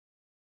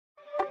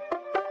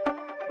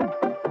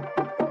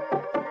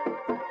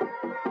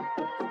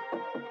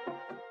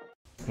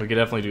We could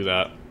definitely do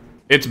that.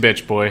 It's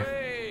bitch boy.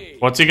 Hey,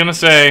 What's he gonna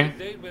say?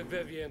 date with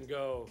Vivian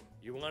go.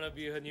 You wanna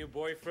be her new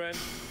boyfriend?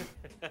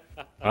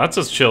 That's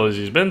as chill as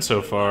he's been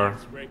so far.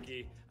 Relax,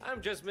 Ricky.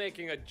 I'm just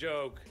making a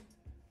joke.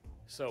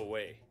 So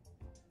wait,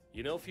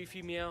 you know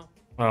Fifi Meow?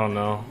 Oh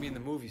no. You mean the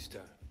movie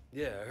star?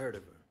 Yeah, I heard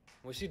of her.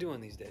 What's she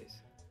doing these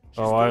days? She's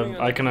Oh, doing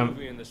I can. another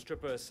movie in the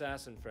Stripper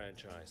Assassin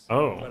franchise.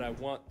 Oh. But I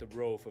want the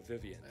role for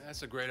Vivian.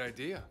 That's a great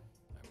idea.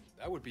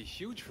 That would be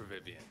huge for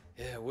Vivian.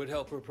 Yeah, it would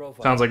help her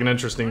profile. Sounds like an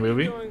interesting Are you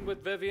movie. going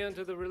with Vivian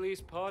to the release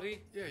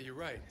party? Yeah, you're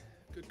right.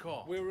 Good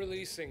call. We're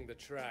releasing the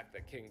track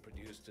that King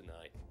produced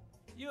tonight.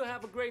 You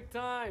have a great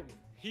time.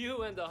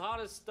 You and the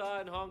hottest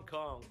star in Hong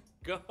Kong.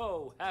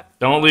 Go, have fun.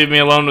 Don't leave me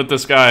alone with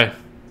this guy,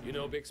 You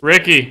know Big Sp-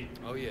 Ricky.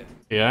 Oh yeah.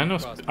 Yeah,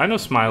 I know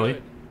Smiley.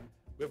 Good.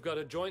 We've got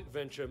a joint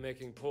venture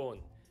making porn.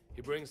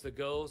 He brings the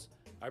girls,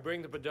 I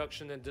bring the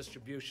production and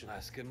distribution.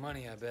 That's good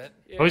money, I bet.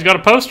 Oh, he's got a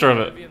poster of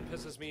it. Vivian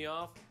pisses me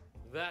off,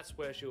 that's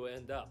where she'll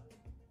end up.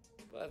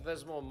 But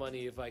there's more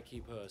money if I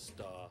keep her a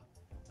star.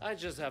 I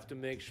just have to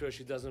make sure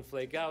she doesn't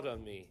flake out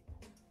on me.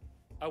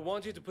 I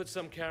want you to put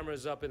some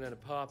cameras up in an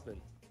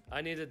apartment. I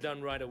need it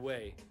done right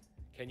away.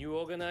 Can you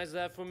organize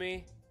that for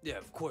me? Yeah,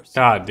 of course.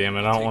 God damn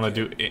it! I don't want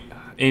to do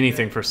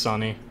anything for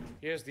Sonny.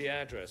 Here's the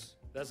address.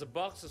 There's a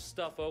box of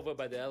stuff over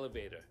by the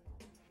elevator.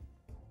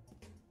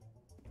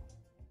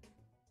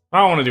 I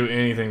don't want to do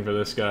anything for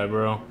this guy,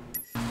 bro.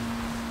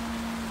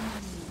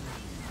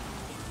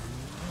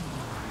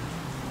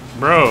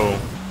 Bro.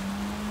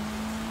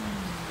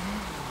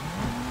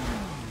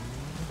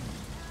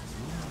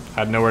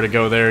 Had nowhere to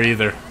go there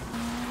either.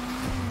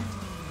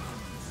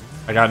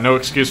 I got no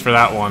excuse for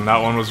that one.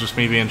 That one was just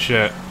me being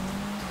shit.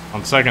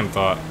 On second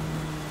thought.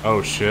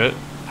 Oh shit.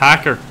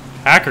 Hacker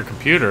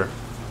computer.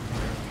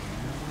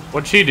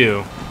 What'd she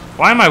do?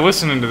 Why am I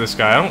listening to this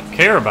guy? I don't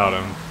care about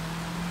him.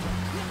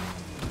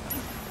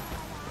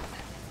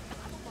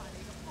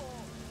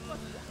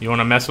 You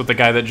wanna mess with the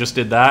guy that just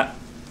did that?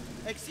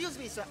 Excuse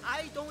me, sir.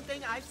 I don't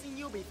think I've seen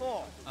you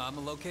before. I'm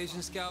a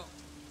location scout.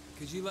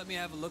 Could you let me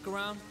have a look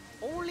around?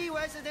 Only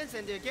residents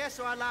and their guests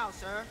are allowed,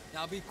 sir.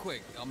 I'll be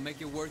quick. I'll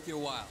make it worth your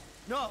while.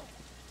 No,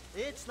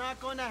 it's not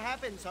gonna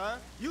happen, sir.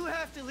 You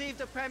have to leave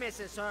the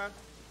premises, sir.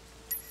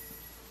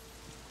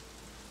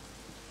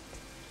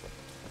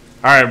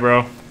 Alright,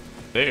 bro.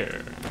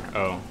 There.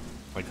 Oh,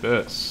 like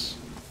this.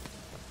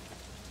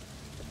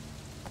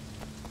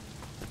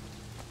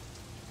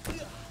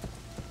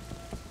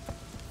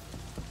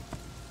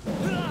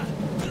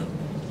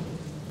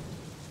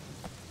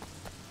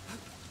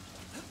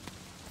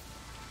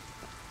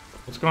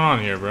 What's going on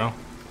here, bro?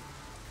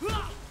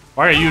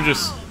 Why are you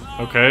just...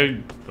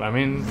 Okay, I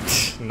mean,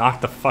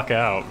 knock the fuck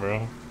out,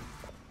 bro.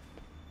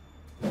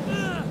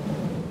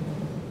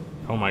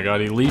 Oh my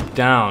god, he leaped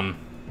down.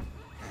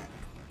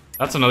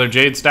 That's another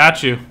jade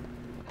statue.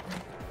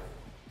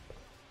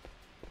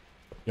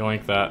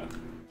 Yoink that.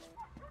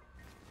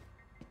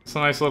 It's a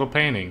nice little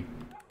painting.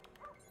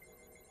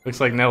 Looks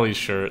like Nellie's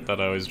shirt that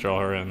I always draw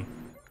her in.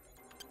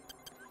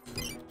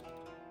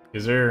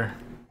 Is there...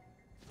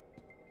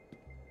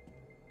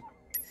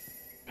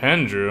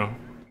 Pendrew?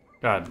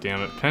 God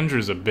damn it,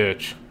 Pendrew's a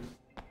bitch.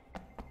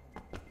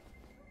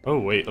 Oh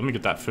wait, let me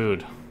get that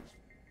food.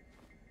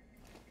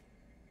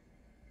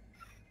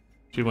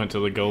 She went to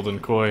the Golden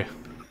Koi.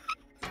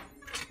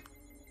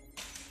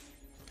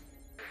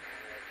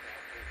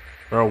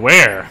 Bro,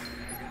 where?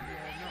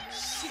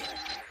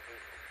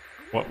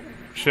 What?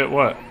 Shit,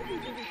 what?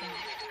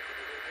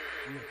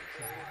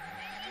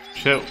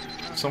 Shit,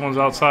 someone's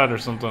outside or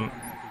something.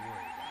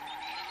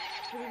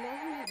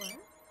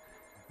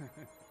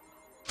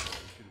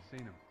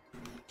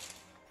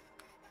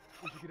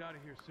 Get out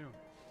of here soon.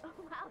 Oh,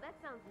 wow, that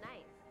sounds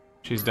nice.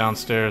 She's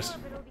downstairs.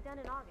 It'll be done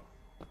in August.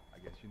 I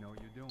guess you know what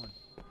you're doing.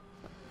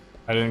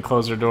 I didn't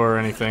close her door or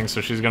anything,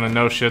 so she's gonna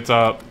know shit's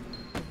up.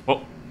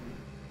 Oh,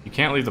 you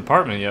can't leave the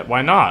apartment yet.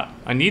 Why not?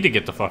 I need to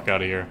get the fuck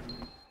out of here.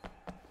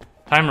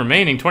 Time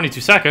remaining,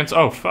 22 seconds.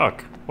 Oh,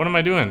 fuck. What am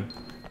I doing?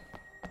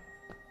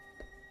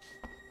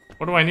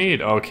 What do I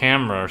need? Oh, a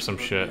camera or some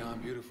shit.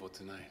 Beyond beautiful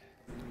tonight.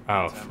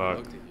 Oh, Every time I fuck.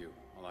 looked at you,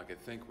 all I could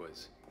think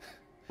was, I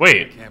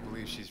Wait, can't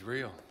believe she's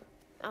real.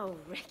 Oh,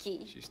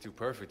 Ricky. She's too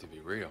perfect to be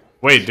real.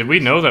 wait, did we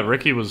know that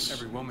Ricky was...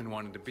 Every woman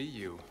wanted to be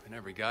you, and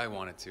every guy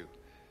wanted to.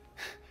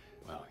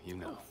 Well, you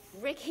know.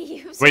 Ricky,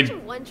 you have Wait. such a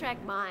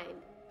one-track mind.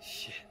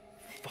 Shit.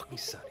 Fucking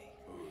Sonny.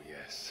 Oh,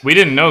 yes. We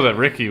didn't know that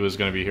Ricky was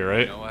gonna be here,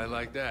 right? No, I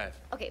like that.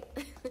 Okay,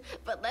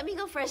 but let me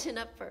go freshen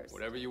up first.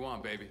 Whatever you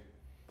want, baby.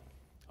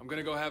 I'm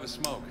gonna go have a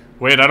smoke.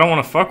 Wait, I don't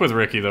want to fuck with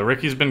Ricky, though.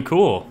 Ricky's been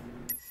cool.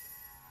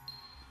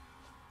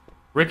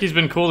 Ricky's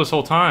been cool this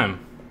whole time.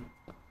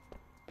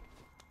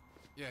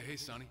 Yeah, hey,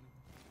 Sonny.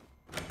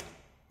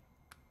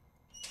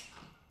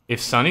 If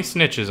Sonny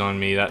snitches on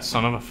me, that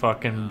son of a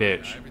fucking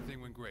bitch.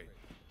 Everything went great.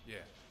 Yeah.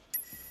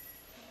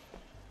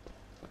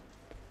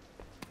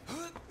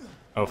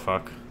 Oh,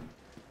 fuck.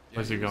 Yeah,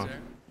 Where's he was going? there.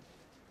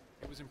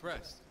 He was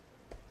impressed.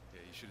 Yeah,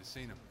 you should have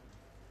seen him.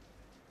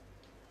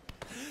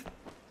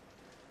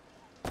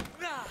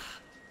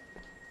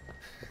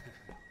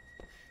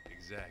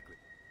 Exactly.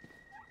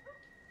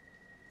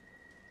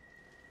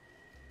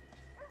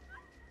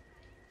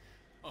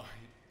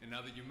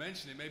 Now that you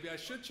mention it, maybe I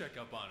should check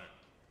up on her.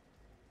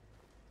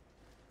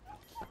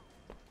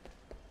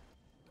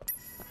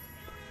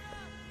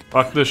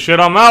 Fuck this shit,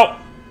 I'm out!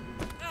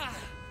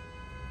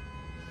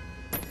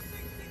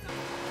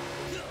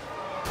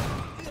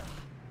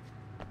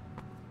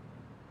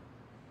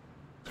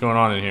 What's going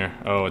on in here?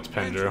 Oh, it's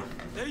Pendrew.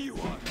 There you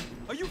are.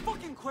 Are you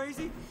fucking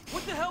crazy?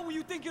 What the hell were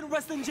you thinking of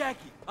arresting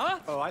Jackie?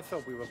 Huh? Oh, I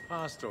thought we were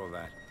past all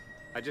that.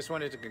 I just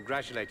wanted to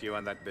congratulate you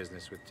on that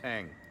business with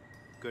Tang.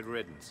 Good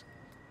riddance.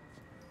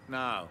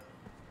 Now,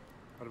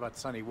 what about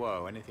Sunny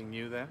Woe? Anything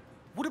new there?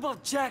 What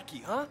about Jackie,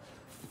 huh?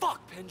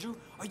 Fuck, Pendrew.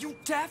 Are you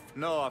deaf?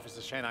 No,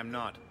 Officer Shen, I'm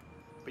not.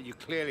 But you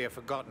clearly have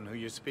forgotten who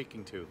you're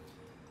speaking to.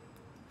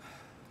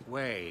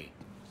 Wei,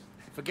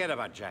 forget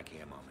about Jackie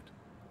a moment.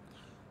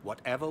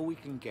 Whatever we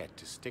can get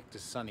to stick to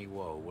Sunny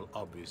Woe will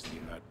obviously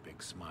hurt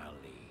Big Smile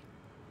Lee.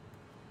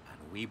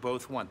 And we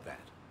both want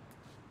that.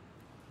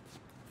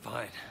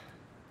 Fine.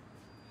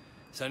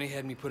 Sunny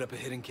had me put up a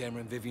hidden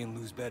camera in Vivian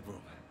Liu's bedroom.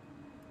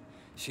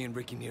 She and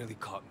Ricky nearly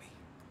caught me.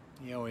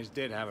 He always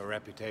did have a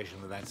reputation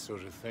with that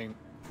sort of thing.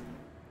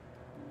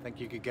 Think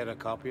you could get a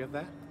copy of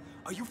that?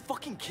 Are you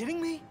fucking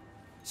kidding me?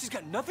 She's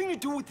got nothing to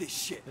do with this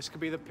shit. This could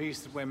be the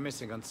piece that we're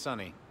missing on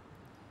Sunny.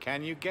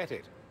 Can you get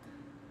it?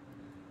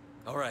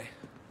 All right.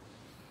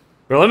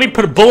 Bro, let me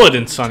put a bullet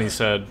in Sonny's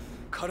head.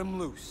 Cut him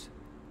loose.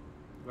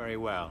 Very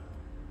well.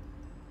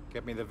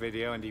 Get me the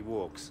video and he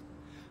walks.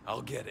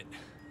 I'll get it.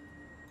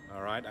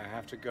 All right, I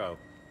have to go.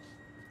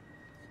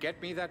 Get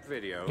me that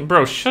video.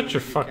 Bro, shut your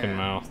fucking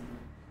mouth.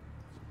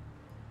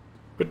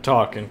 Quit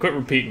talking. Quit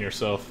repeating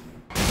yourself.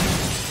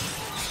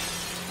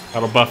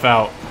 That'll buff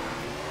out.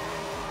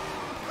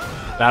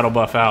 That'll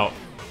buff out.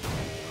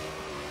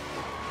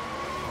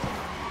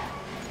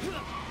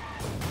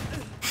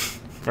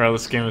 Bro,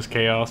 this game is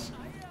chaos.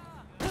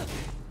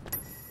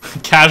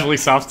 Casually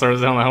soft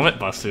throws down the helmet,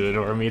 busts through the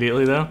door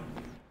immediately though.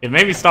 It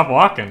made me stop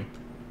walking.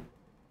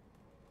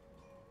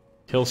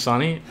 Kill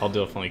Sunny? I'll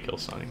definitely kill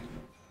Sunny.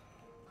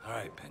 All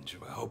right,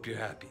 Pendrew. I hope you're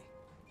happy.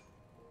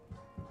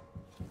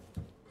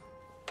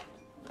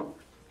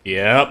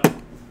 Yep.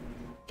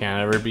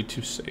 Can't ever be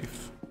too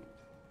safe.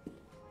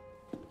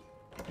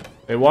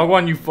 Hey,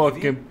 Wagwan, you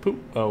fucking poop.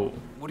 Oh.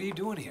 What are you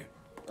doing here?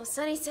 Well,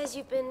 Sonny says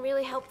you've been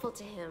really helpful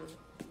to him.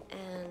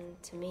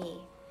 And to me.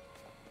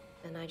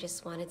 And I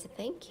just wanted to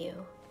thank you.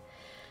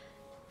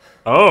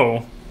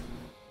 Oh.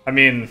 I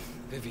mean...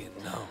 Vivian,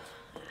 no.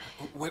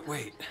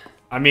 Wait.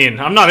 I mean,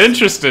 I'm not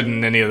interested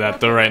in any of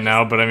that though right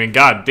now, but I mean,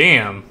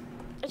 goddamn.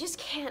 I just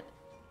can't...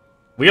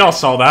 We all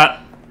saw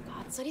that.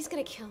 God, Sonny's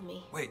gonna kill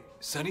me. Wait,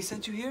 Sunny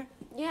sent you here?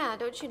 Yeah,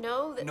 don't you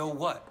know that... Know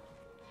what?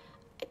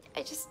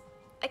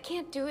 I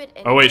can't do it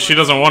anymore. Oh wait, she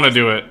doesn't want to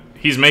do it.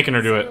 He's making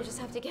her do Sonny will it. just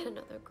have to get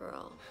another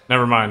girl.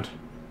 Never mind.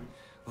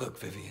 Look,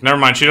 Vivian. Never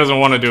mind, she doesn't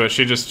want to do it.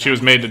 She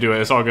was made to do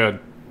it. It's all good.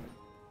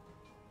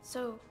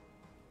 So,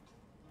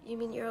 you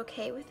mean you're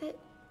okay with it?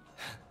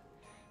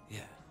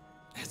 Yeah,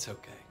 it's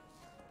okay.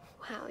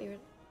 Wow,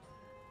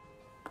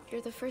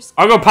 you're the first...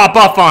 I'll go pop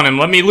off on him.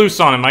 Let me loose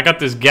on him. I got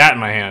this gat in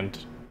my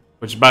hand.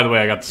 Which, by the way,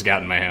 I got this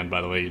gat in my hand,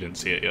 by the way. You didn't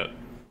see it yet.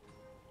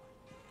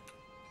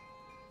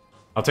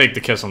 I'll take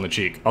the kiss on the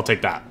cheek. I'll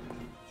take that.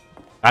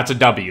 That's a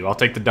W. I'll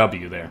take the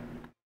W there.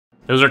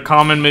 Those are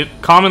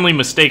commonly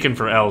mistaken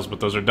for L's, but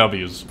those are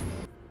W's.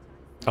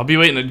 I'll be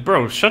waiting.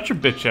 Bro, shut your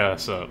bitch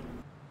ass up.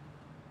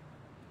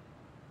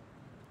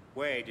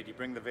 Wei, did you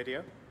bring the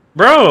video?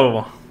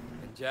 Bro!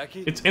 And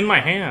Jackie? It's in my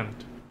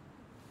hand.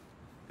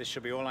 This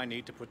should be all I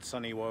need to put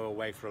Sunny Woe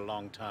away for a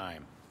long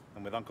time.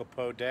 And with Uncle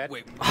Po dead...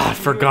 Wait. I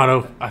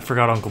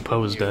forgot Uncle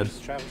Po was dead.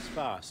 news travels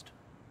fast.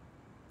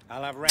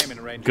 I'll have Raymond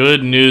arrange...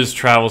 Good news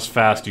travels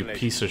fast, you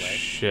piece of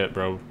shit,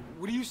 bro.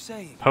 What are you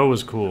saying? Po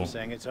was cool. I'm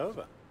saying it's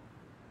over.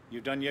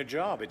 You've done your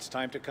job. It's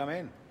time to come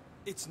in.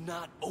 It's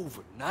not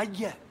over. Not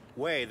yet.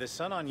 Wei, the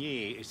Sun on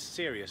Yi is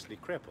seriously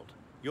crippled.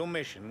 Your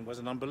mission was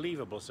an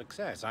unbelievable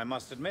success. I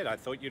must admit, I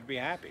thought you'd be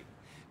happy.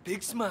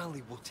 Big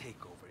Smiley will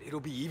take over. It'll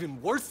be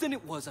even worse than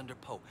it was under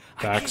Poe.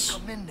 I Facts.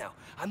 can't come in now.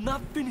 I'm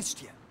not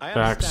finished yet. I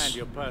Facts. understand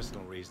your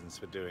personal reasons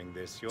for doing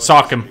this. Your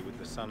Sock him. history with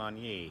the Sun on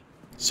Yi.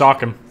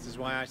 Sock him. This is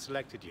why I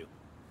selected you.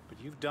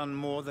 But you've done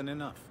more than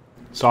enough.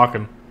 Sock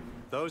him.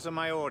 Those are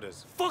my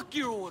orders. Fuck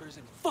your orders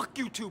and fuck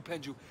you too,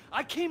 Pendrew.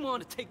 I came on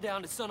to take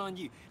down the Sun on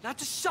Yi, not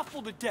to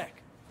shuffle the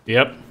deck.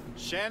 Yep.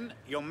 Shen,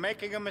 you're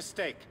making a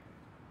mistake.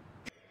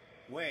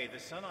 Wei, the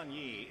Sun on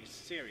Yi is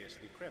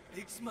seriously crippled.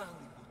 Big Smiley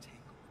will take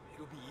over.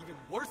 It'll be even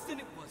worse than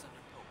it was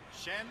under Poe.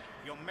 Shen,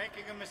 you're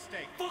making a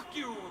mistake. Fuck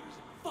your orders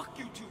and fuck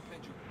you too,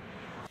 Pendrew.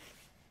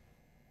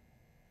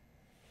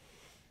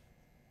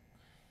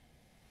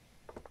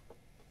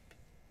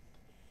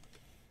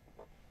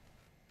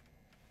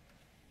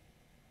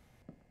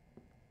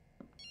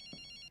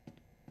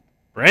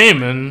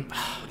 Raymond.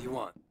 What do you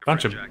want?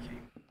 Bunch of... Jackie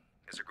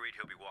has agreed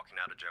he'll be walking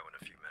out of jail in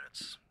a few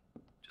minutes.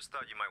 Just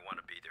thought you might want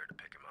to be there to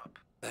pick him up.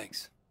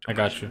 Thanks. I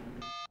got you.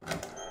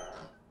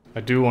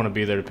 I do want to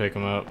be there to pick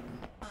him up.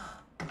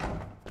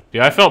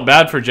 Yeah, I felt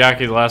bad for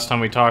Jackie the last time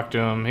we talked to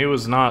him. He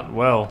was not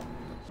well.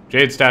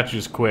 Jade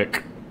statue's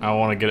quick. I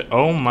want to get it.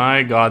 Oh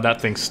my god,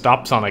 that thing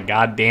stops on a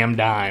goddamn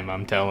dime,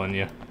 I'm telling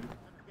you.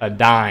 A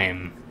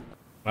dime.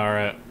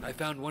 Alright. I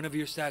found one of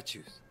your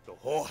statues. The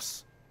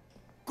horse.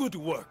 Good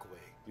work, Wei.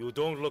 You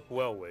don't look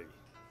well, Wei.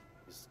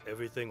 Is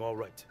everything all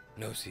right?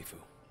 No, Sifu.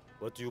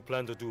 What do you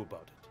plan to do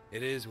about it?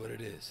 It is what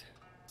it is.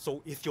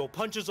 So if your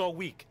punches are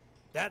weak,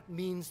 that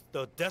means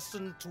they're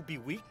destined to be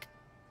weak?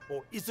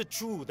 Or is it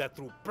true that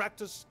through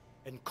practice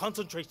and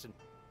concentration,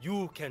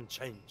 you can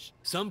change?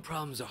 Some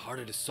problems are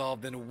harder to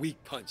solve than a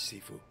weak punch,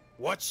 Sifu.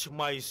 Watch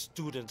my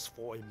students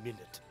for a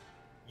minute.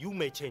 You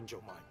may change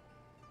your mind.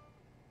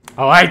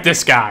 I like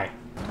this guy.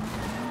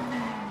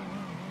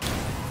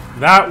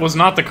 That was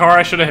not the car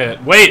I should have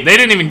hit. Wait, they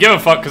didn't even give a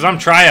fuck because I'm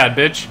Triad,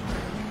 bitch.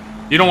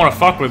 You don't want to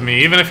fuck with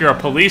me. Even if you're a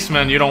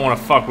policeman, you don't want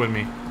to fuck with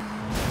me.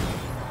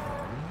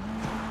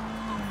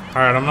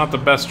 Alright, I'm not the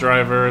best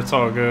driver. It's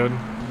all good.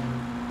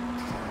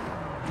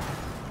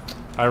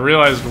 I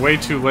realized way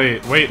too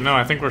late. Wait, no,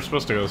 I think we're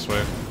supposed to go this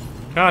way.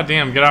 God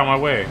damn, get out of my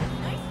way.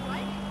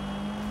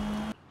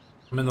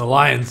 I'm in the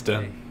lion's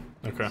den.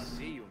 Okay.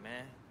 See you,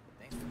 man.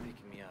 Thanks for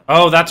picking me up.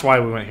 Oh, that's why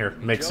we went here.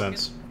 Makes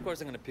sense. Of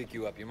course I'm gonna pick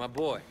you up. You're my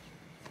boy.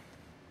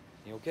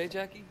 You okay,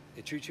 Jackie?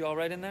 They treat you all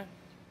right in there?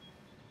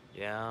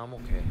 Yeah, I'm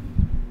okay.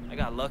 I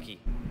got lucky.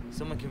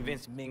 Someone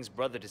convinced Ming's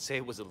brother to say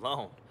it was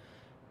alone.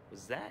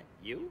 Was that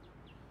you?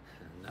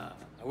 Nah,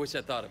 I wish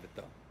I thought of it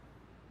though.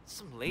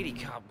 Some lady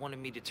cop wanted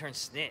me to turn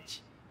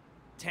snitch.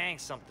 Tang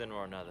something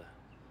or another.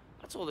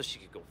 I told her she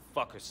could go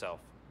fuck herself.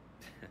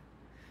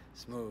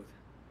 Smooth.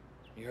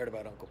 You heard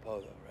about Uncle Po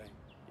though, right?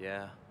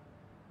 Yeah.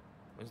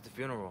 When's the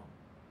funeral?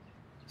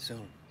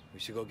 Soon. We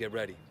should go get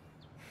ready.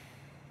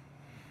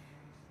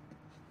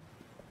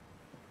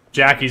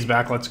 Jackie's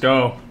back, let's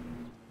go.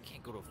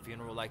 Can't go to a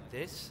funeral like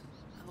this.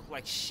 I look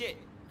like shit.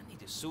 I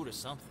need a suit or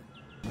something.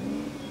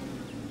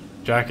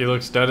 Jackie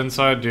looks dead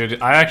inside,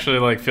 dude. I actually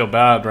like feel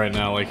bad right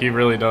now. Like he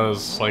really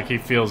does. Like he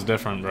feels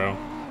different, bro.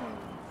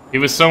 He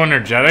was so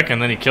energetic,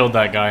 and then he killed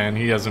that guy, and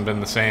he hasn't been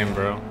the same,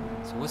 bro.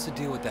 So what's the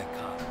deal with that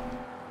cop?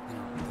 You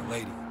know, the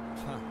lady.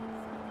 Huh.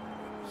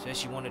 Said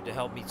she wanted to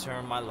help me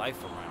turn my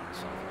life around or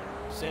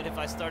something. Said if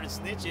I started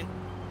snitching,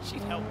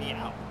 she'd help me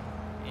out.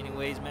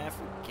 Anyways, man,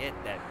 forget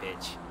that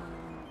bitch.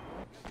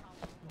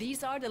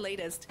 These are the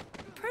latest.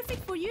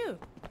 Perfect for you.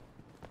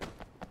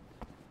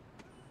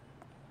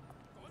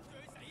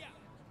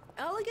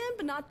 Elegant,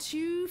 but not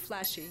too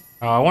flashy.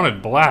 Oh, I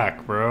wanted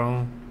black,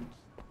 bro.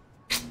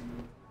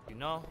 You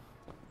know,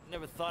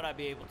 never thought I'd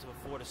be able to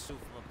afford a suit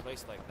from a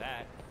place like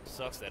that.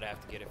 Sucks that I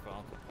have to get it for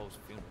Uncle Po's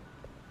funeral.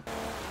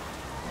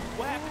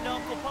 What happened to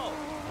Uncle Po? I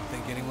don't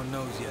think anyone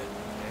knows yet.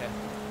 Yeah,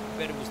 I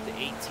bet it was the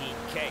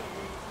 18K.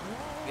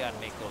 You gotta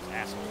make those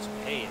assholes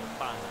pay it,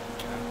 fine.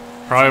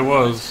 Probably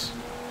was.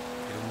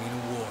 It'll mean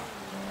a war.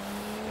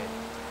 Shit.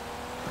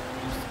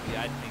 Used to be,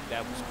 I'd think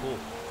that was cool.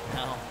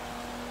 Now,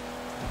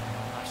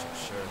 I'm not so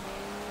sure.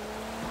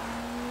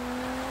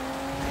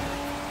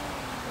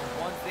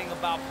 One thing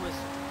about prison,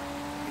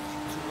 it gives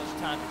you too much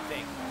time to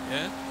think.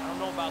 Yeah? I don't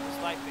know about this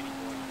life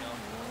anymore, you know?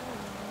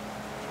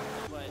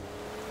 But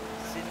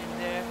sitting in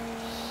there,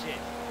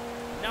 shit.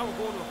 Now we're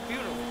going to a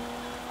funeral.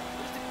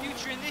 What's the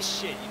future in this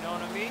shit, you know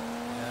what I mean?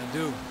 Yeah, I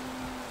do.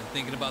 Been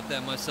thinking about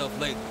that myself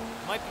lately.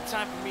 Might be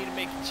time for me to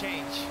make a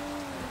change.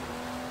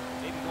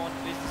 Maybe go into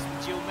business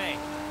with Jill May.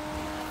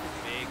 Nothing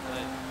big,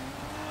 but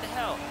what the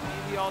hell?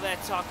 Maybe all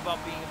that talk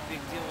about being a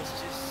big deal was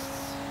just...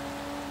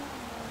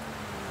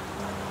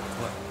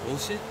 What,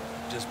 bullshit?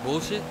 Just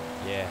bullshit?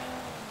 Yeah,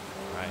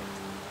 right.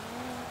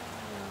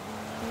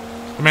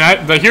 I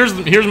mean,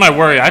 here's my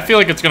worry. I feel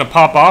like it's gonna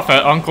pop off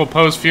at Uncle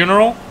Po's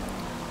funeral,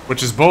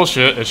 which is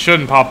bullshit. It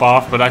shouldn't pop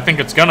off, but I think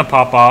it's gonna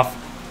pop off.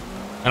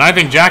 And I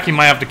think Jackie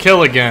might have to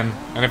kill again.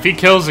 And if he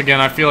kills again,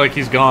 I feel like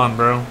he's gone,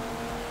 bro.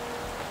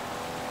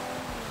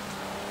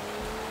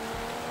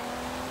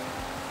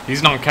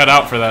 He's not cut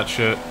out for that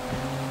shit.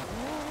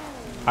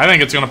 I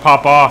think it's gonna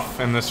pop off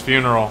in this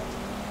funeral.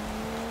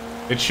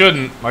 It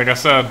shouldn't, like I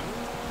said.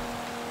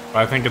 But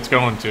I think it's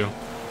going to.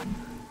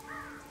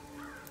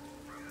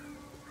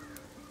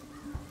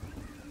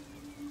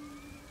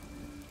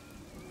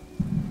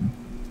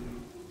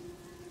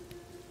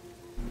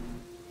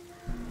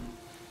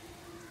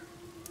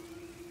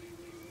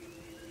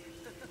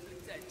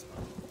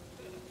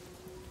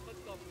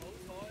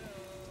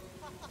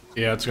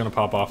 Yeah, it's gonna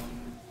pop off.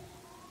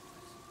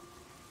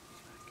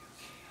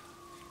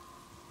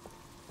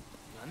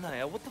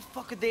 Naya, what the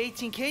fuck are the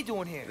 18K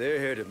doing here? They're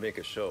here to make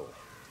a show.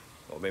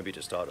 Or maybe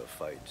to start a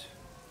fight.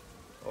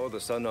 All the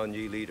Sun On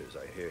Yee leaders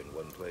are here in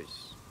one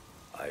place.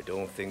 I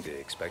don't think they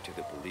expected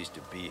the police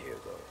to be here,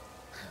 though.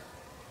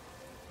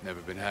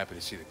 Never been happy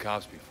to see the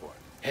cops before.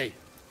 Hey,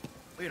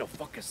 where the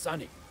fuck is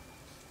Sonny?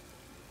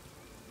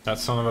 That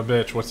son of a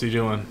bitch, what's he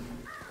doing?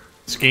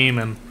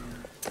 Scheming.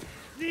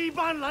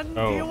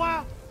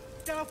 Oh.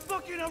 They're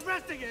fucking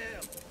arresting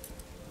him!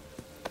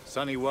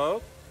 Sonny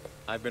Wo,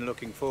 I've been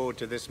looking forward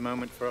to this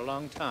moment for a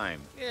long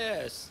time.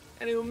 Yes,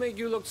 and it will make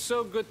you look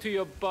so good to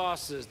your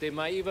bosses. They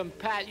might even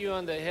pat you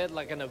on the head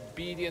like an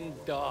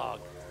obedient dog.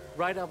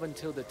 Right up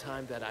until the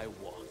time that I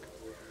walk.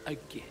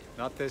 Again.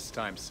 Not this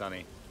time,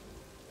 Sonny.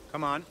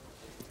 Come on.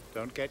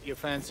 Don't get your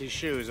fancy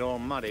shoes all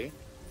muddy.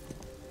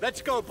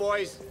 Let's go,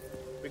 boys.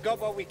 We got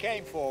what we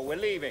came for. We're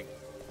leaving.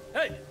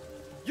 Hey,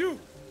 you!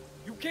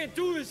 You can't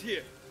do this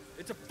here.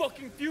 It's a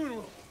fucking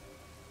funeral.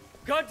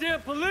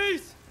 Goddamn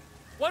police!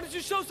 Why don't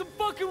you show some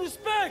fucking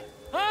respect,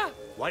 huh?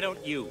 Why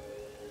don't you?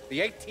 The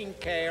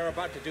 18K are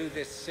about to do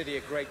this city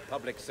a great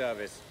public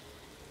service.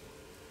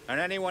 And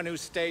anyone who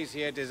stays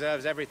here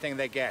deserves everything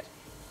they get.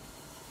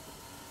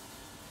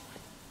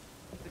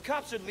 The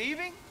cops are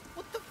leaving?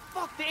 What the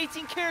fuck? The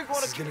 18K are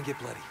going This is gonna get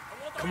bloody.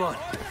 Come on.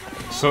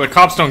 So the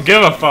cops don't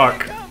give a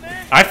fuck.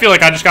 I feel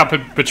like I just got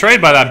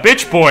betrayed by that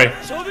bitch boy.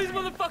 Show these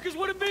motherfuckers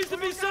what it means to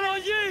be Sun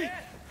On Yee!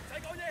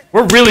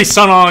 We're really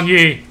Sun On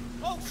Yee.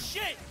 Oh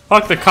shit!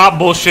 Fuck the cop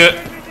bullshit.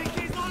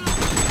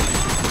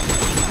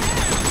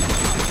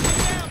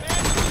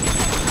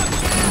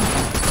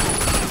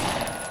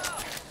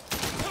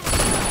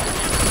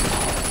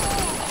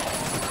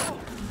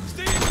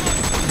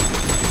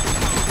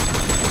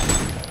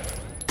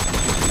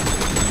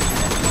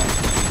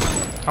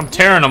 I'm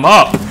tearing them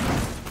up.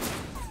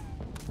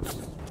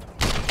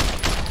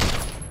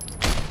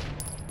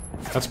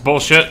 That's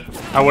bullshit.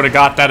 I would have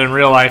got that in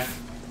real life.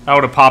 I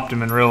would have popped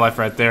him in real life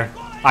right there.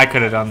 I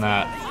could have done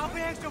that.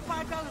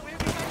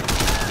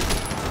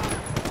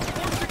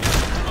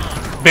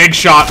 Big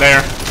shot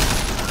there.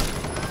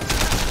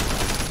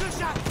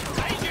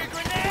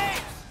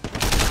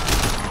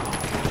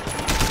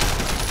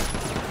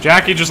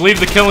 Jackie, just leave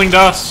the killing to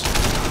us.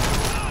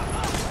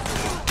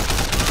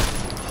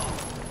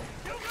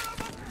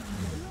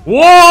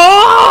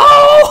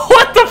 Whoa!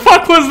 What the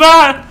fuck was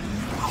that?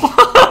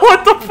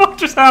 What the fuck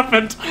just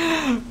happened?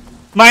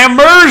 My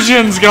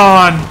immersion's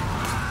gone.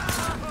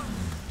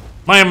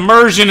 My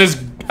immersion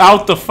is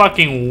out the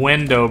fucking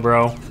window,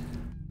 bro.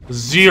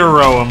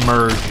 Zero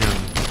immersion.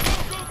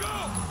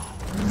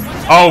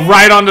 Oh,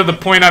 right onto the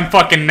point I'm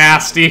fucking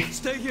nasty.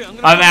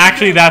 I'm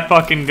actually that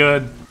fucking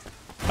good.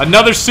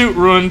 Another suit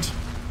ruined.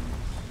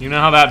 You know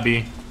how that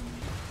be.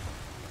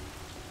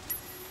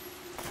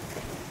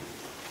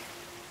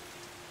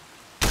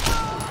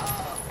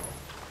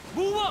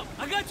 Move up!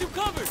 I got you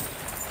covered!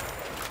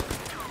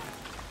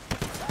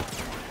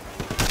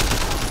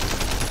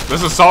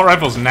 This assault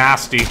rifle's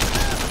nasty.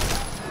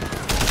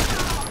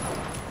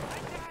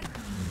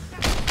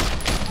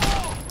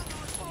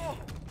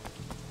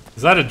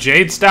 Is that a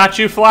Jade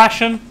statue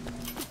flashing?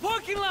 The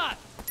parking lot!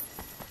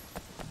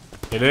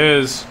 It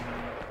is.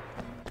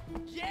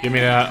 Give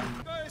me that.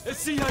 Let's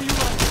see how you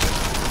like.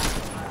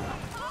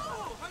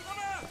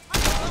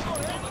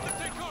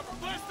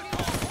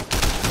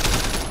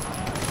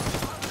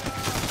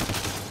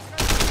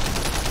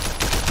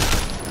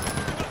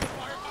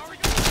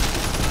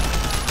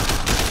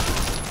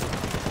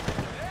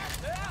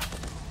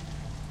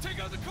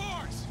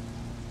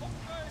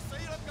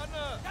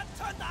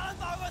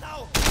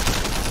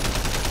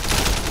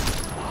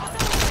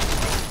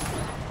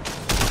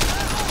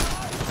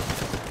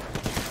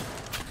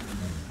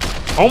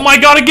 Oh my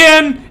god,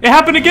 again! It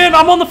happened again!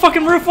 I'm on the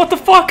fucking roof, what the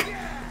fuck?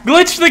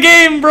 Glitch the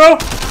game, bro!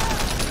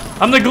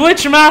 I'm the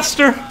glitch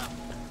master!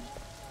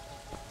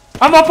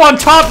 I'm up on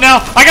top now!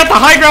 I got the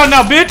high ground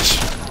now, bitch!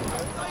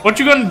 What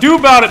you gonna do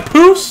about it,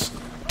 Poos?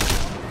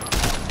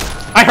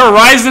 I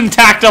Horizon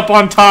tacked up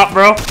on top,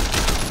 bro.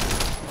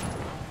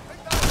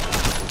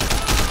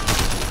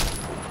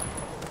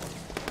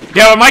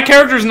 Yeah, but my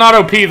character's not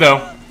OP,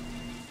 though.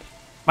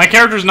 My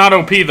character's not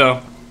OP,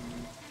 though.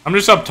 I'm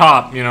just up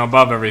top, you know,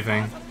 above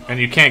everything. And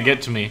you can't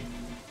get to me.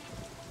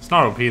 It's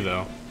not OP,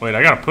 though. Wait,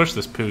 I gotta push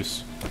this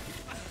Poos.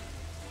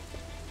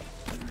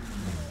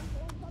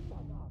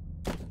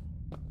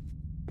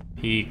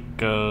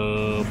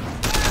 Peek-a-boo.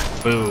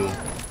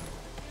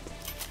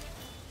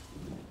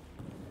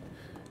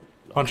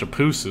 Bunch of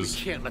Pooses.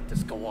 We can't let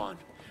this go on.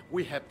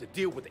 We have to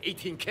deal with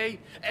 18K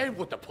and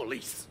with the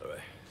police. All right.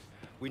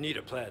 We need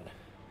a plan.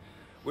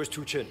 Where's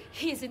Tu Chin?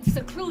 He's in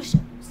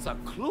seclusion.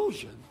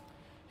 Seclusion?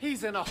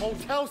 He's in a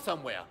hotel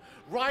somewhere,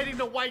 riding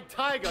the white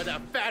tiger,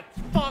 that fat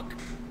fuck!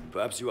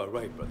 Perhaps you are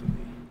right, Brother Lee.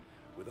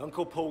 With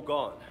Uncle Po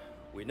gone,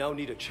 we now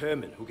need a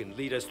chairman who can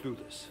lead us through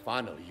this.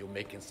 Finally, you're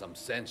making some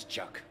sense,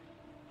 Chuck.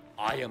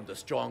 I am the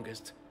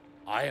strongest.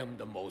 I am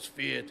the most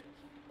feared.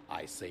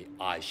 I say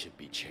I should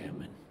be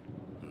chairman.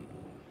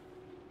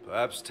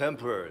 Perhaps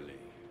temporarily.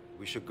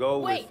 We should go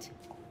Wait!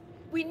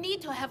 We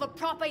need to have a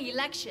proper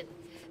election.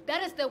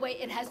 That is the way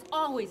it has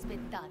always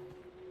been done.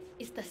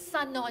 It's the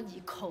Sun On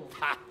Yee Code.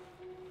 Ha!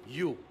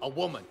 You, a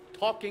woman,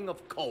 talking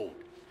of code.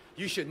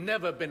 You should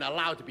never have been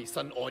allowed to be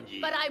Sun On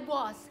Yee. But I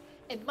was,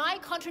 and my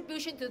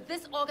contribution to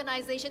this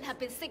organization have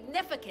been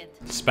significant.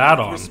 Spat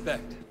on.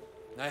 Respect.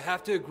 I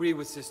have to agree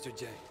with Sister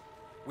J.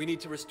 We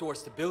need to restore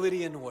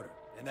stability and order,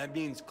 and that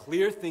means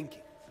clear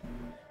thinking.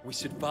 We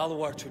should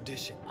follow our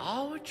tradition.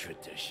 Our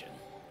tradition?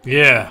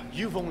 Yeah.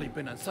 You've only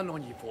been on Sun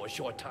On Yee for a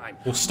short time.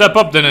 We'll step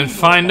up then and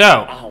find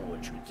out. Our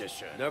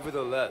tradition.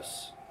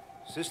 Nevertheless,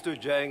 Sister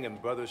Zhang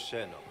and Brother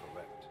Shen are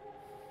correct.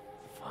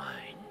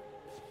 Fine.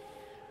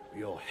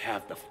 We'll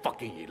have the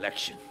fucking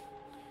election.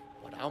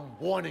 But I'm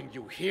warning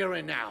you here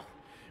and now.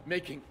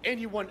 Making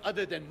anyone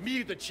other than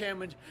me the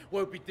chairman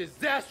will be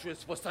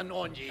disastrous for Sun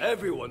On Yee.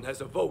 Everyone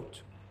has a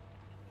vote.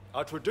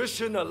 Our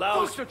tradition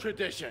allows... Fuck the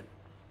tradition!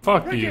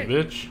 Fuck Ricky! you,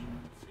 bitch.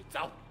 It's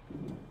out.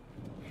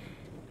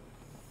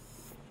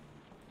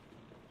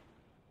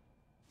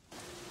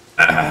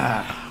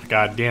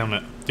 God damn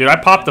it. Dude, I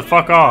popped the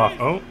fuck off.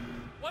 Oh.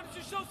 Why don't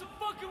you show some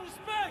fucking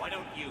respect? Why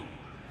don't you?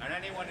 And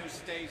anyone who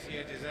stays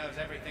here deserves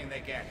everything they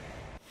get.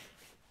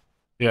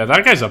 Yeah,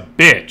 that guy's a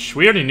bitch.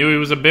 We already knew he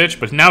was a bitch,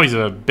 but now he's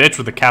a bitch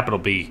with a capital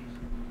B.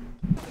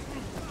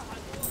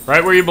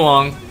 Right where you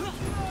belong.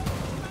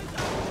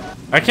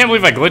 I can't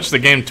believe I glitched the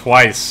game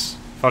twice.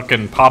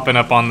 Fucking popping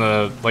up on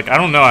the... Like, I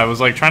don't know. I was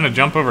like trying to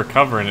jump over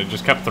cover and it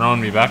just kept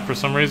throwing me back for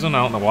some reason.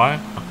 I don't know why.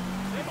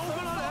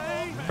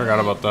 Forgot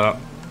about that.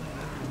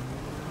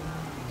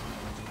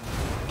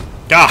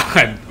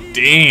 God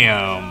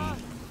damn.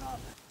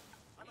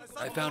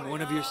 I found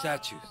one of your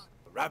statues.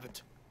 A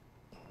rabbit.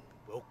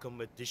 Welcome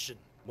addition.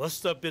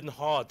 Must have been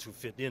hard to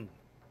fit in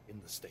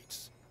the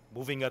States.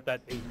 Moving at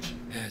that age.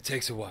 Yeah, it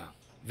takes a while.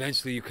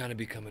 Eventually you kind of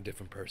become a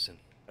different person.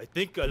 I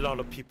think a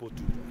lot of people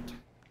do that,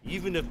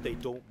 even if they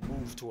don't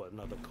move to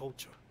another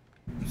culture.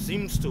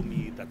 Seems to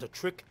me that the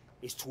trick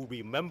is to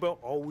remember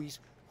always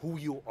who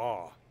you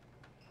are,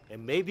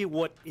 and maybe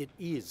what it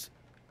is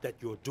that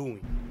you're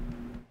doing.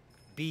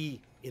 Be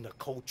in a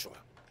culture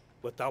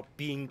without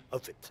being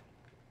of it.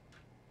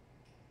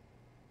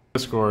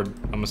 Discord,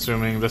 I'm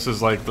assuming this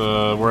is like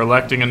we're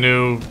electing a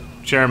new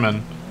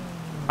chairman.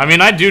 I mean,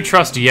 I do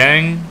trust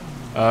Yang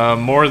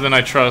more than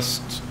I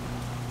trust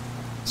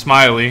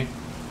Smiley.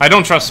 I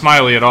don't trust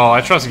Smiley at all.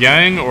 I trust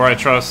Yang, or I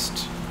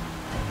trust...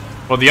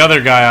 Well, the other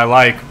guy I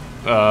like,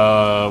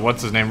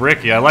 what's his name?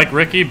 Ricky. I like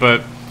Ricky,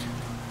 but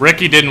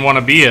Ricky didn't want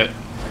to be it.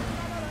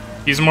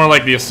 He's more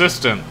like the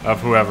assistant of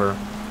whoever.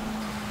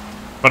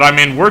 But I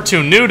mean, we're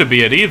too new to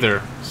be it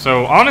either.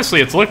 So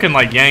honestly, it's looking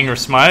like Yang or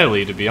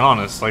Smiley, to be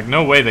honest. Like,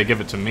 no way they give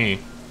it to me.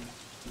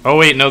 Oh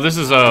wait, no, this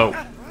is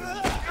a...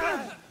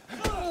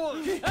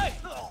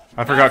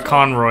 I forgot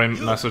Conroy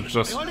messaged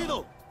us.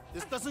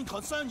 This doesn't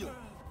concern you.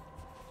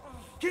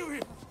 Kill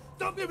him!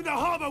 Dump him in the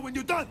harbor when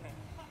you're done!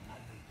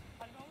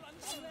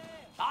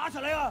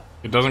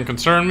 It doesn't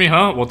concern me,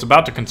 huh? Well, it's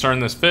about to concern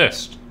this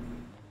fist.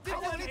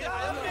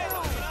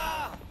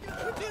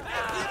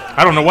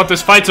 I don't know what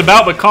this fight's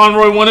about, but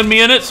Conroy wanted me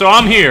in it, so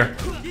I'm here.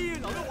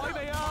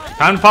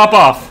 Time to pop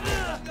off.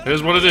 It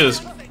is what it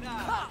is.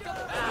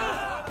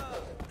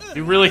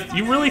 You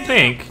really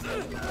think?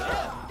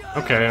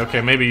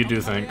 Okay, maybe you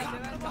do think.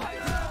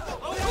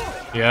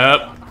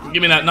 Yep.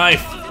 Give me that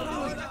knife.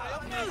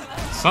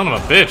 Son of a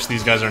bitch,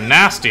 these guys are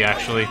nasty,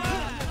 actually.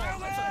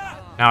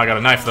 Now I got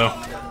a knife, though.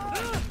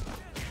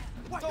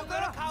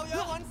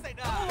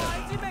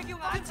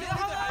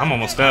 I'm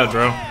almost dead,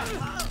 bro.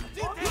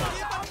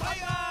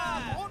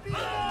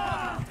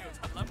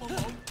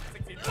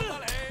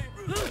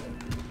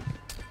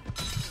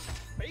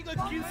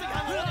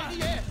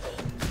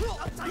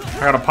 I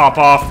gotta pop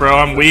off, bro.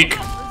 I'm weak.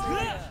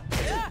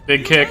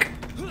 Big kick.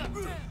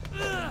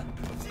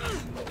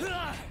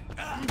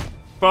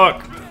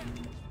 Fuck.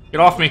 Get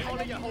off me.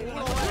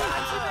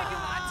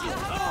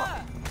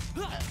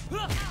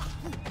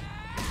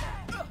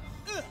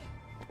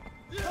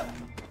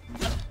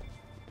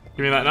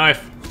 Give me that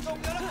knife.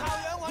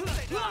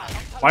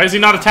 Why is he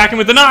not attacking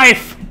with the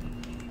knife?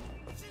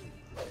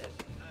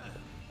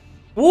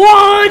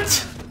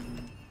 What?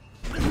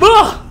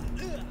 Ugh!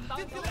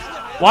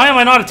 Why am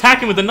I not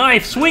attacking with the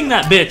knife? Swing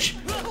that bitch.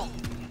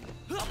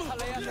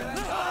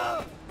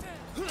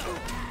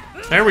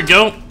 There we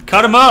go.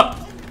 Cut him up.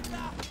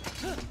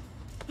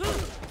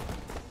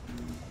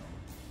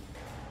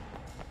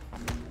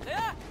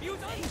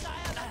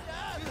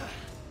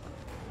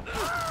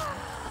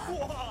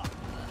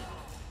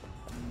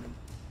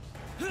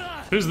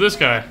 Who's this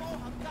guy?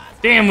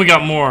 Damn, we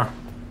got more.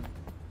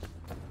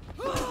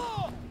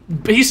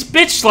 He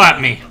bitch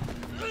slapped me.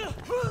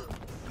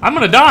 I'm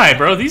gonna die,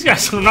 bro. These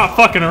guys are not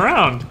fucking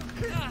around.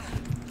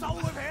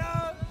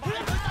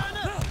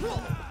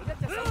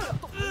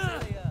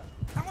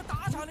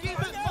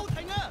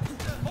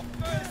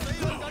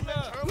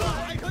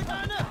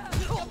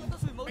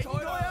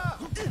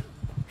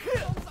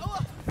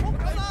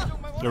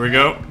 There we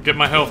go. Get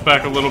my health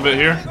back a little bit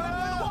here.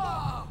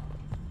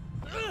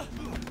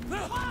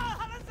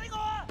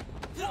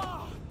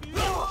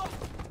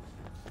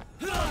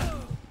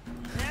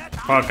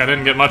 Fuck, I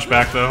didn't get much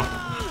back though.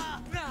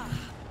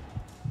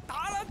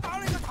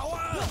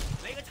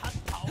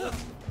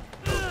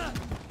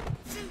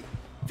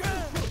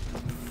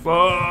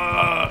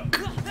 Fuck.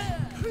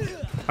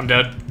 I'm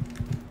dead.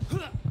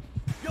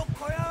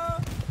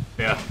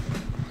 Yeah.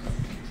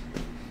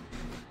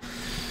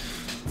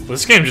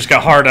 This game just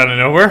got hard out of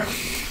nowhere.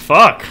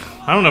 Fuck.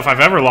 I don't know if I've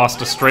ever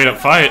lost a straight up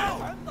fight.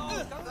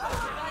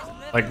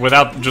 Like,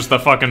 without just the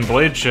fucking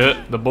blade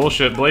shit. The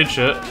bullshit blade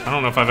shit. I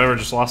don't know if I've ever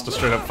just lost a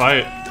straight up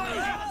fight.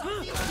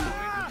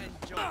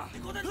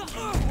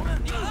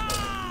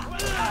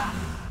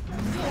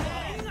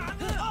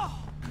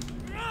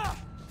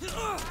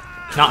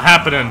 Not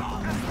happening.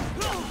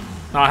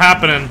 Not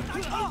happening.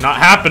 Not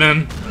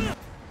happening.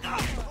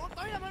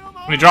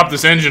 Let me drop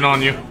this engine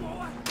on you.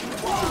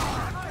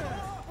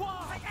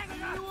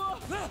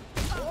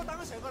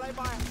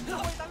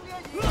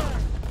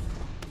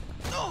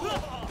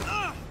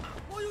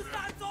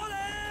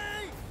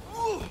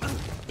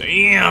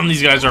 Damn,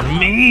 these guys are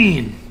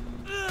mean.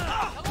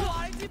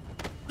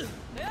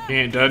 He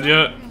ain't dead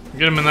yet.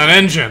 Get him in that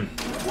engine.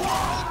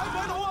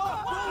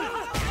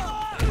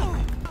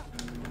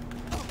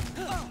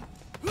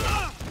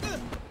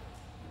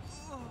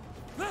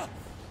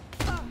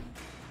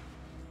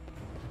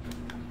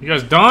 You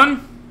guys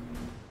done?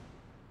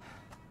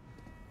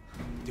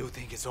 Do you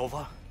think it's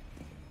over?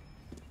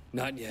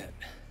 Not yet.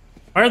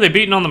 Why are they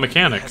beating on the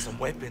mechanic? There's some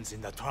weapons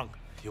in the trunk.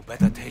 You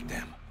better take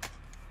them.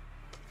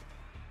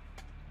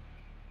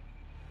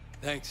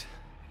 Thanks.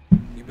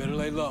 You better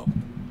lay low.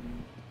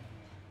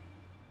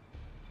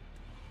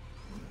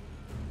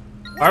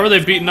 Why were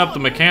they beating up the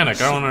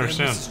mechanic? I don't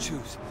understand.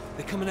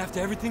 They're coming after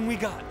everything we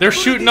got. They're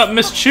shooting up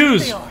Miss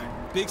Chews.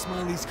 Big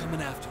Smiley's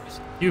coming after us.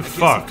 You I guess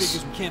he fucks.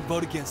 figures we can't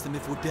vote against them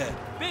if we're dead.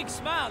 Big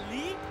Smile,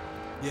 Lee?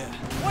 Yeah.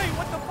 Wait,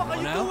 what the fuck are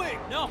you now? doing?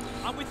 No,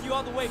 I'm with you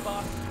all the way,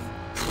 boss.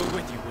 We're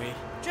with you, Wade.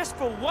 Just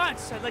for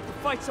once, I'd like to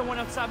fight someone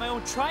outside my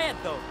own triad,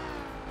 though.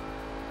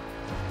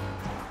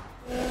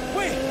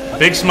 Wait!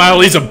 Big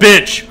Smiley's a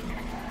bitch.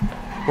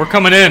 We're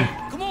coming in.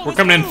 We're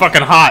coming in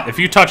fucking hot. If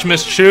you touch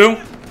Miss Chew,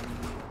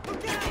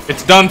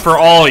 it's done for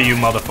all of you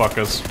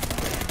motherfuckers.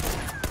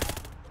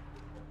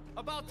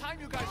 About time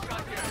you guys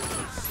got here.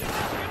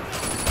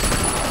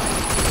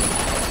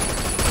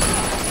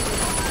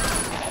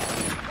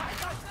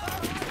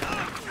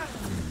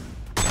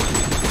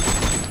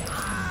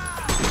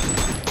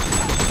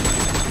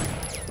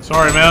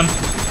 Sorry, man.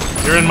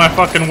 You're in my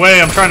fucking way.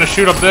 I'm trying to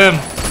shoot up them.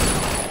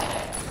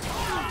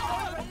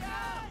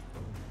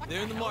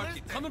 They're in the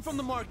market. Coming from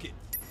the market.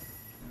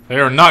 They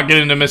are not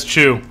getting to Miss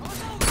Chew.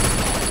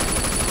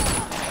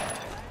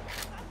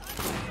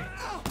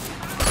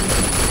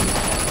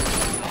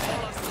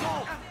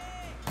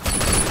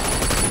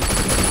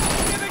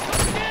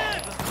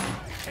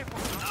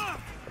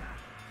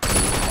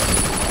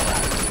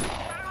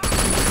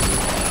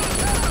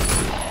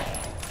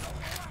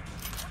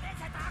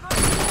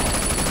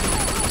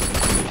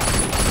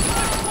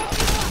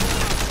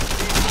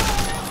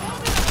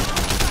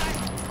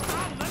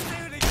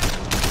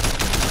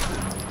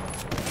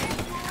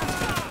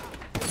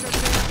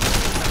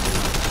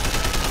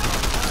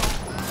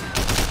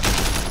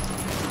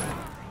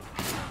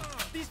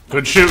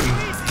 Good shooting.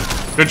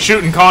 Good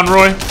shooting,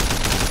 Conroy.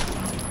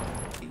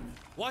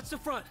 Watch the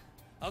front.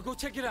 I'll go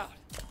check it out.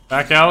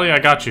 Back alley, I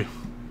got you.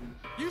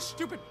 You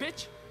stupid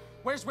bitch!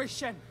 Where's Wei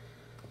Shen?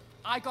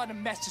 I got a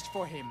message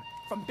for him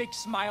from Big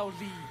Smile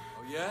Lee.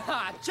 Oh yeah?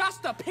 Ha!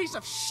 Just the piece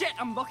of shit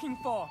I'm looking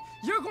for.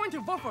 You're going to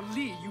vote for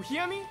Lee, you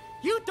hear me?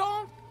 You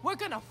don't, we're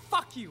gonna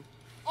fuck you.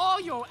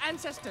 All your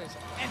ancestors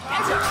and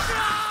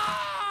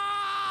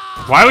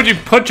Why would you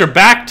put your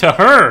back to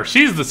her?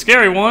 She's the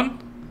scary one.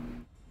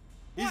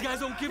 These guys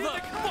don't give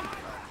up.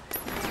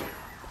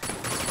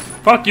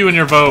 Fuck you and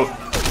your vote.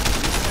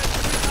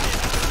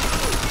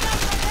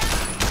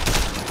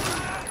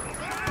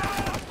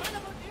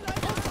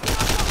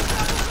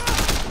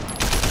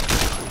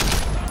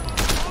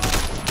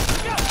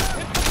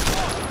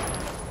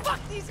 Fuck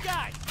these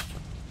guys!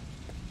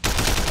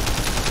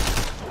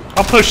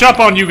 I'll push up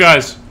on you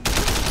guys.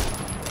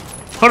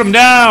 Put him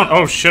down.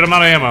 Oh shit, I'm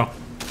out of ammo.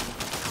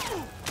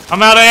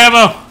 I'm out of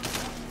ammo.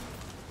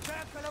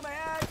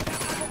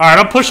 Alright,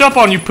 I'll push up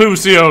on you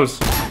pussios.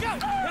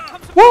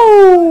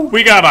 Woo!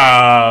 We got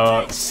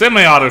a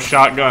semi-auto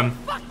shotgun.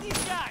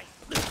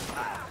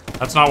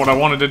 That's not what I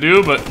wanted to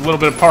do, but a little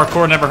bit of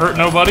parkour never hurt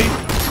nobody.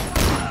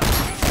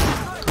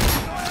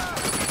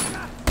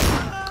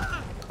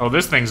 Oh,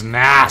 this thing's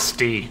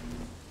nasty.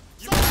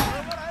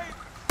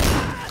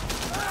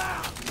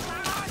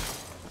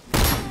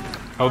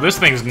 Oh, this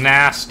thing's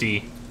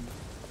nasty.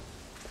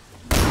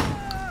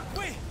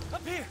 Wait,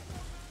 up here!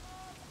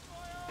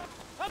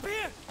 Up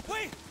here!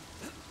 Wait!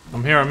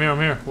 I'm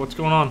here. What's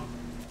going on?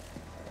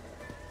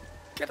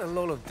 Get a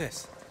load of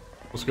this.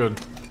 What's good?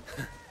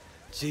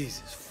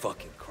 Jesus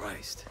fucking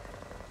Christ.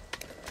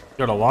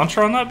 You got a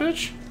launcher on that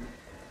bitch?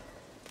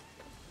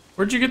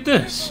 Where'd you get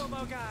this?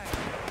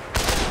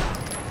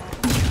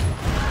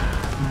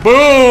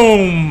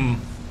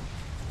 Boom!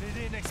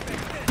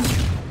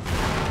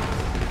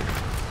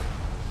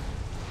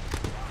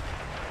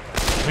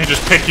 Let me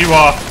just pick you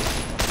off.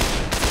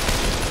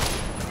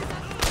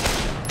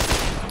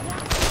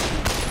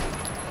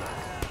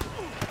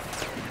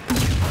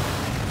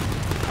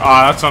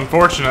 Ah, that's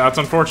unfortunate. That's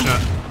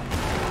unfortunate.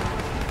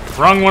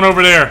 Wrong one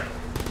over there.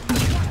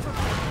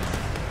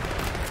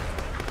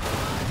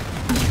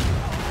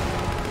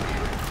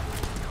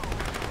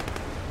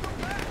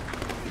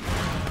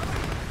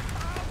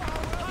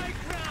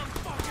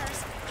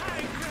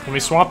 Let me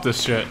swap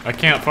this shit. I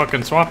can't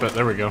fucking swap it.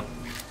 There we go.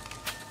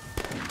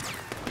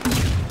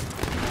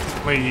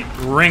 Let me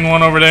ring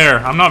one over there.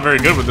 I'm not very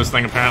good with this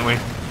thing, apparently.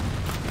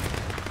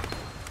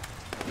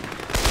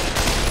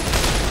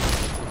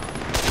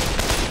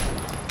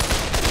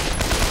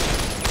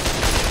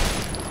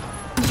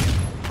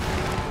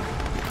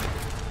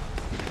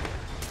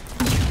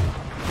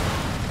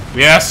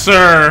 Yes,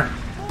 sir.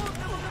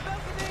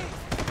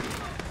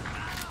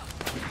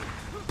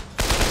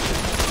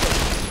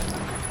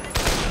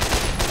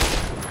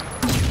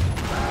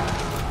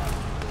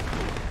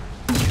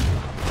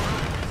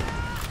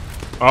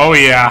 Oh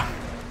yeah.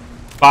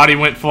 Body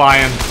went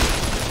flying.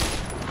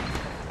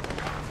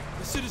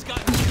 This shit has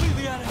gotten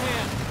completely out of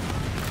hand.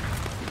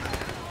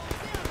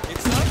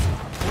 It's us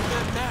or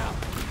them now.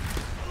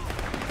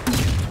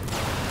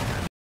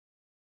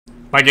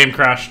 My game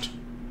crashed.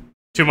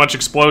 Too much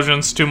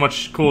explosions, too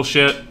much cool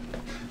shit.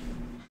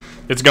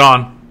 It's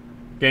gone.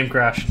 Game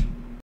crashed.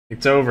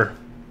 It's over.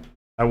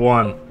 I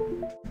won.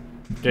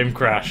 Game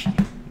crashed.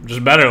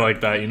 Just better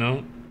like that, you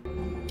know?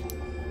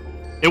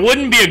 It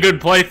wouldn't be a good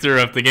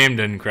playthrough if the game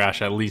didn't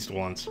crash at least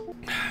once.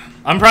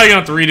 I'm probably gonna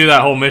have to redo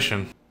that whole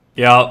mission.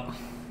 Yeah.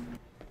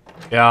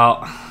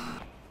 Yeah.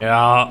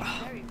 Yeah.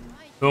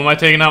 Who am I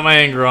taking out my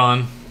anger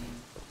on?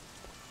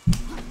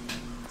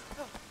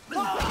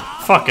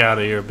 Fuck out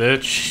of here,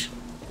 bitch.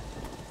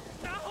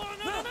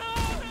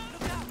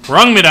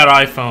 Rung me that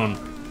iPhone.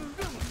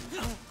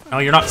 No,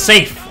 you're not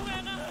safe.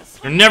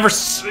 You're never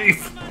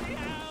safe.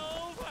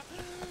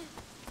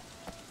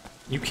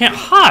 You can't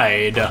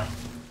hide.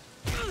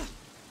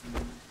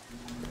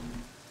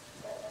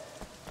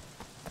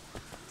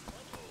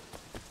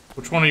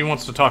 Which one of you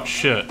wants to talk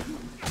shit?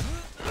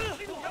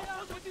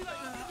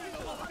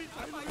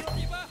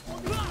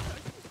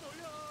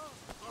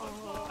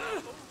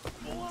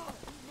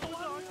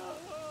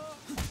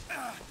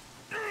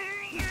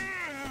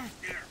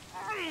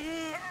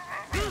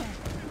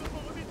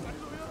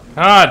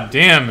 God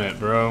damn it,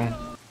 bro.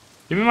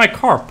 Give me my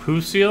car,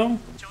 Pusio.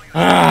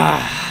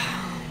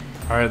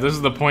 Alright, this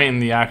is the point in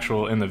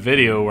the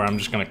video where I'm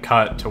just gonna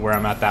cut to where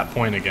I'm at that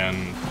point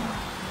again.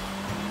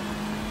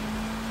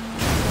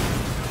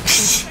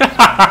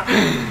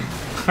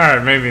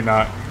 Alright, maybe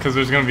not, because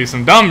there's gonna be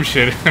some dumb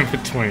shit in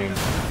between.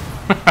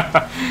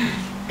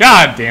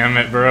 God damn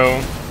it,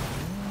 bro.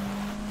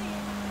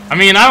 I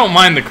mean, I don't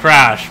mind the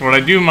crash. What I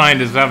do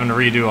mind is having to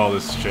redo all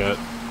this shit.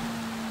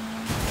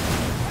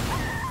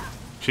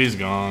 She's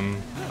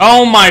gone.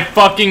 Oh my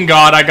fucking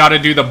god, I gotta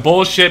do the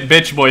bullshit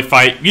bitch boy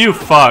fight. You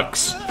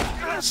fucks.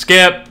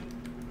 Skip.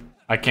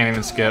 I can't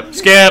even skip.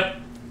 Skip!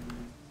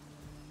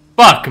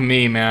 Fuck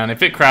me, man.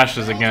 If it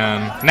crashes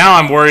again. Now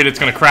I'm worried it's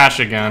gonna crash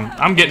again.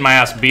 I'm getting my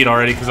ass beat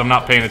already because I'm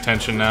not paying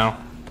attention now.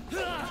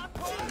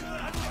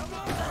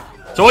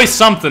 It's always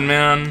something,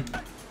 man.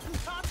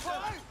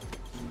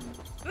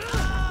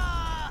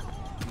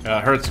 Yeah,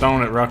 it hurts,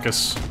 don't it,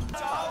 Ruckus?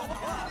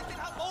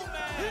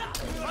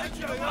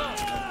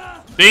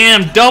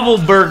 Damn, double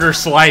burger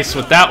slice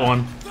with that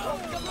one.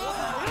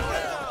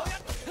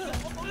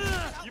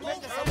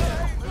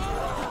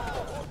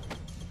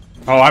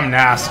 Oh, I'm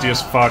nasty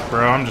as fuck,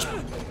 bro. I'm just...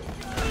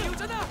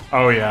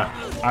 Oh yeah,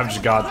 I've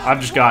just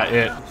got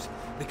it.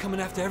 They're coming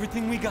after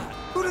everything we got.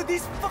 Who do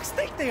these fucks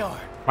think they are?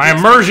 My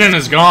immersion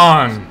is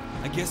gone.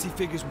 I guess he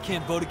figures we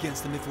can't vote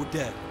against them if we're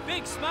dead.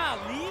 Big smile,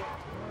 Lee.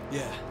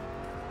 Yeah.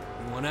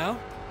 You want out?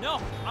 No,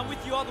 I'm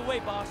with you all the way,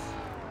 boss.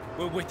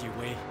 We're with you,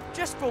 Wei.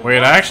 Just for Wait,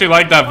 I actually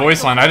like that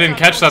voice line. I didn't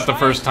catch that the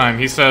first time.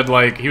 He said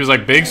like, he was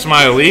like, Big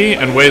Smile Lee,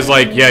 and Wei's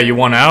like, yeah, you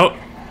want out?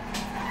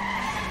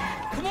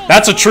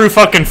 That's a true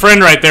fucking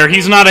friend right there.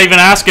 He's not even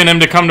asking him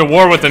to come to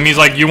war with him. He's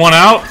like, you want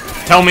out?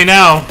 Tell me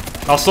now.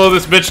 I'll slow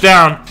this bitch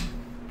down.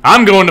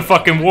 I'm going to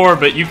fucking war,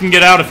 but you can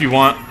get out if you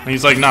want. And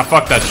he's like, nah,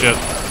 fuck that shit.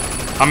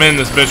 I'm in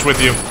this bitch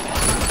with you.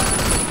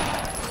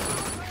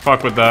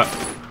 Fuck with that.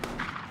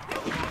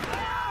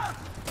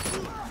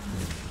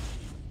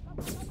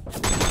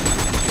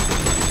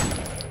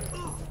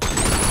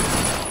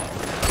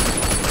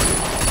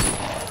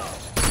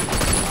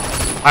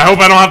 I hope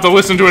I don't have to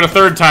listen to it a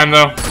third time,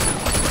 though.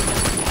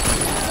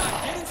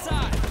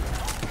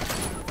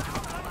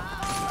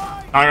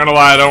 Not gonna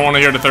lie, I don't want to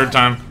hear it a third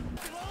time.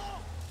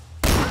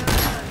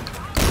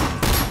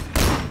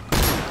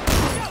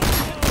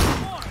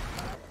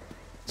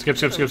 Skip,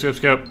 skip, skip, skip,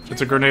 skip.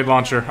 It's a grenade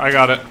launcher. I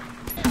got it.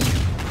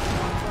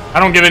 I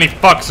don't give any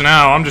fucks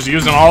now. I'm just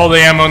using all the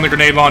ammo in the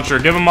grenade launcher.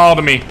 Give them all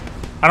to me.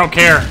 I don't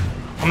care.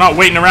 I'm not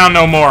waiting around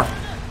no more.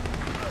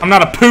 I'm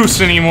not a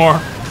poos anymore.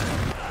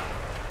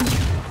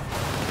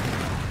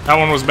 That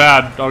one was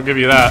bad. I'll give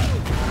you that.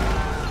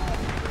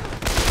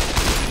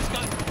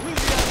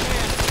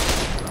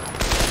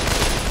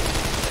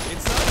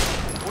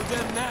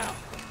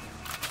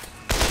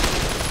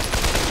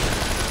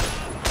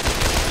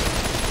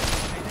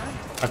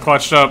 I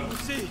clutched up.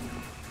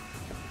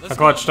 I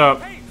clutched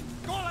up.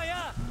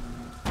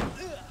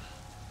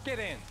 Get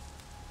in.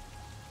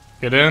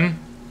 Get in?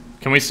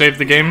 Can we save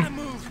the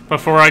game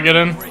before I get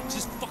in?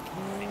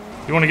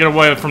 You want to get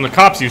away from the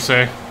cops, you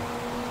say?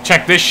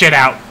 Check this shit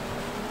out.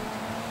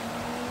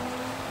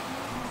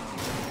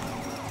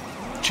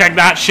 Check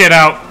that shit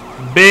out.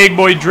 Big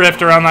boy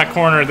drift around that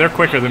corner. They're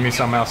quicker than me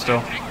somehow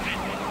still.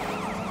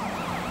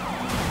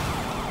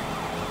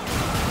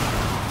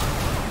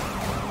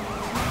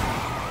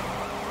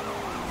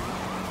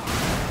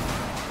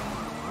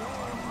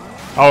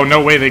 Oh,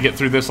 no way they get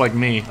through this like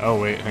me. Oh,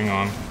 wait, hang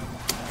on.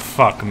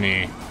 Fuck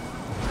me.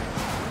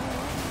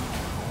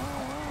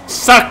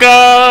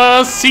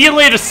 sucker! See you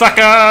later,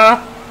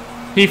 sucker!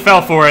 He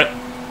fell for it.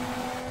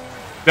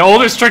 The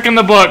oldest trick in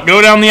the book.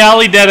 Go down the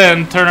alley, dead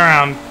end, turn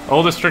around.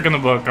 Oldest trick in the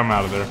book. I'm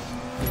out of there.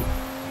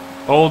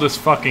 Oldest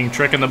fucking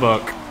trick in the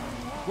book.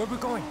 Where we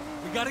going?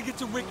 We gotta get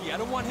to Ricky. I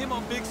don't want him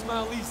on Big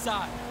Smile Lee's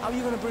side. How are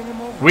you gonna bring him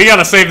over? We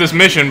gotta save this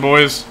mission,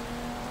 boys.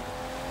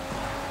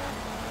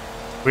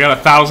 We got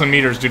 1,000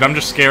 meters, dude. I'm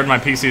just scared my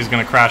PC is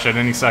gonna crash at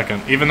any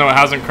second. Even though it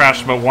hasn't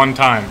crashed but one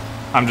time.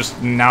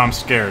 Now I'm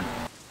scared.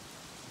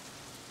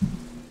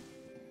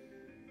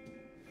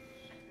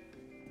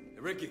 Hey,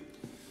 Ricky.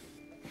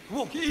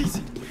 Look,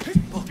 easy.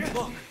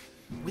 Look.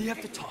 We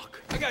have to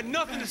talk. I got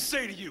nothing to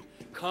say to you.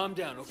 Calm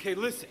down, okay?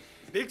 Listen.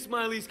 Big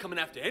Smiley's coming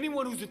after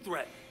anyone who's a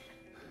threat.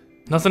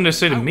 Nothing to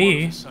say to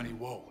me. I work for Sonny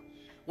Woe.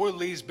 We're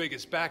Lee's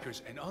biggest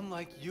backers, and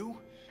unlike you,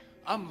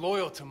 I'm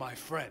loyal to my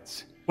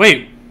friends.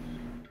 Wait,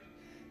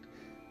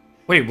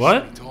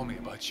 what? Sonny told me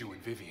about you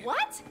and Vivian.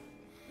 What?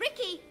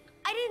 Ricky,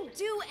 I didn't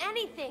do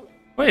anything.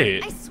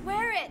 Wait. I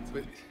swear it.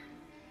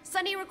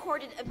 Sonny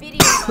recorded a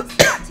video of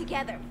us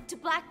together to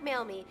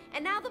blackmail me,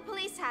 and now the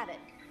police have it.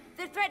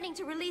 They're threatening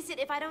to release it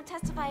if I don't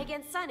testify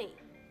against Sonny.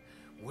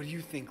 What do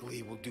you think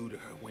Lee will do to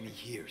her when he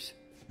hears?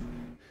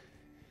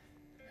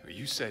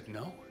 You said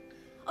no?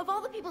 Of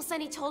all the people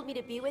Sonny told me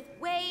to be with,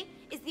 Wei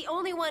is the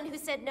only one who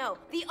said no.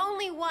 The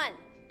only one.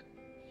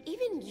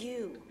 Even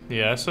you.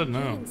 Yeah, I said You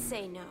no. didn't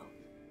say no.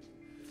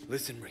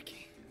 Listen,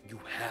 Ricky, you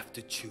have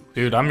to choose.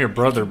 Dude, I'm your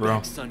brother, bro.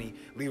 Back Sonny,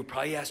 Lee will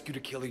probably ask you to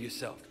kill her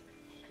yourself.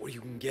 Or you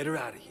can get her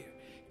out of here,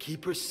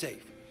 keep her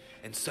safe,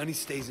 and Sonny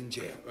stays in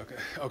jail.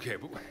 Okay,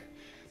 but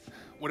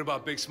what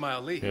about Big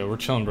Smile Lee? Yeah, we're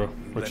chilling, bro.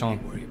 We're chilling.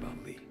 Let me worry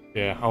about Lee.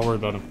 Yeah, I'll worry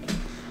about him.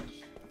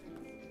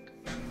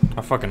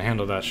 I'll fucking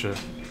handle that shit.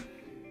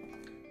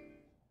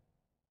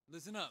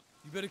 Listen up.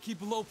 You better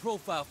keep a low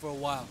profile for a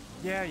while.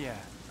 Yeah.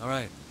 All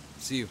right.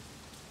 See you.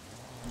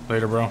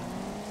 Later, bro.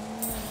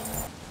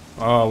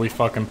 Oh, we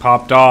fucking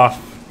popped off.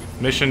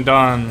 Mission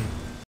done.